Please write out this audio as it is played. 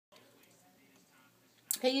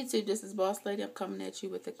Hey YouTube, this is Boss Lady. I'm coming at you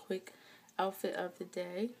with a quick outfit of the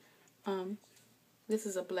day. This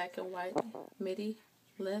is a black and white midi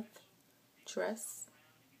length dress.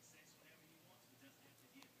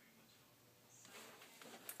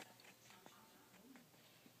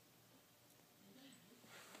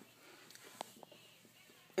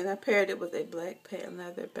 And I paired it with a black patent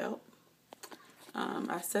leather belt. I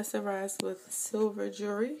accessorized with silver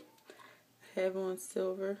jewelry. I have on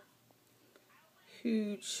silver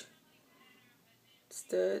huge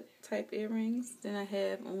stud type earrings. Then I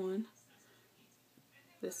have on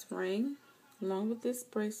this ring along with this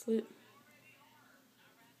bracelet,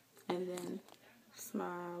 and then it's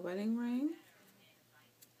my wedding ring,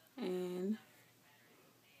 and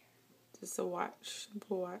just a watch,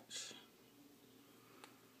 simple watch.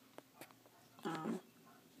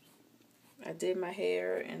 I did my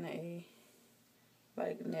hair in a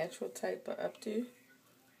like natural type of updo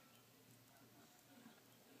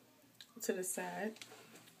to the side,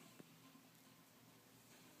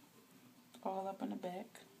 all up in the back.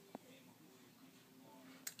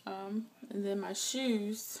 And then my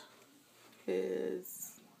shoes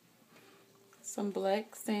is some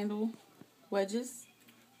black sandal wedges.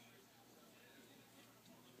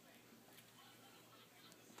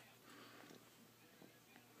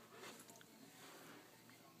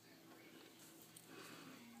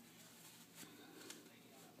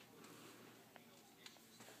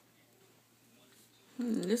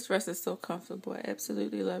 This dress is so comfortable. I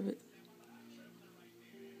absolutely love it.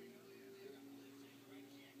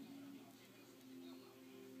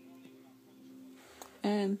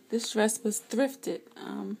 And this dress was thrifted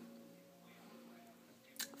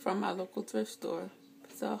from my local thrift store.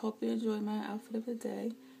 So I hope you enjoy my outfit of the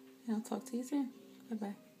day. And I'll talk to you soon.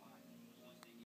 Bye-bye.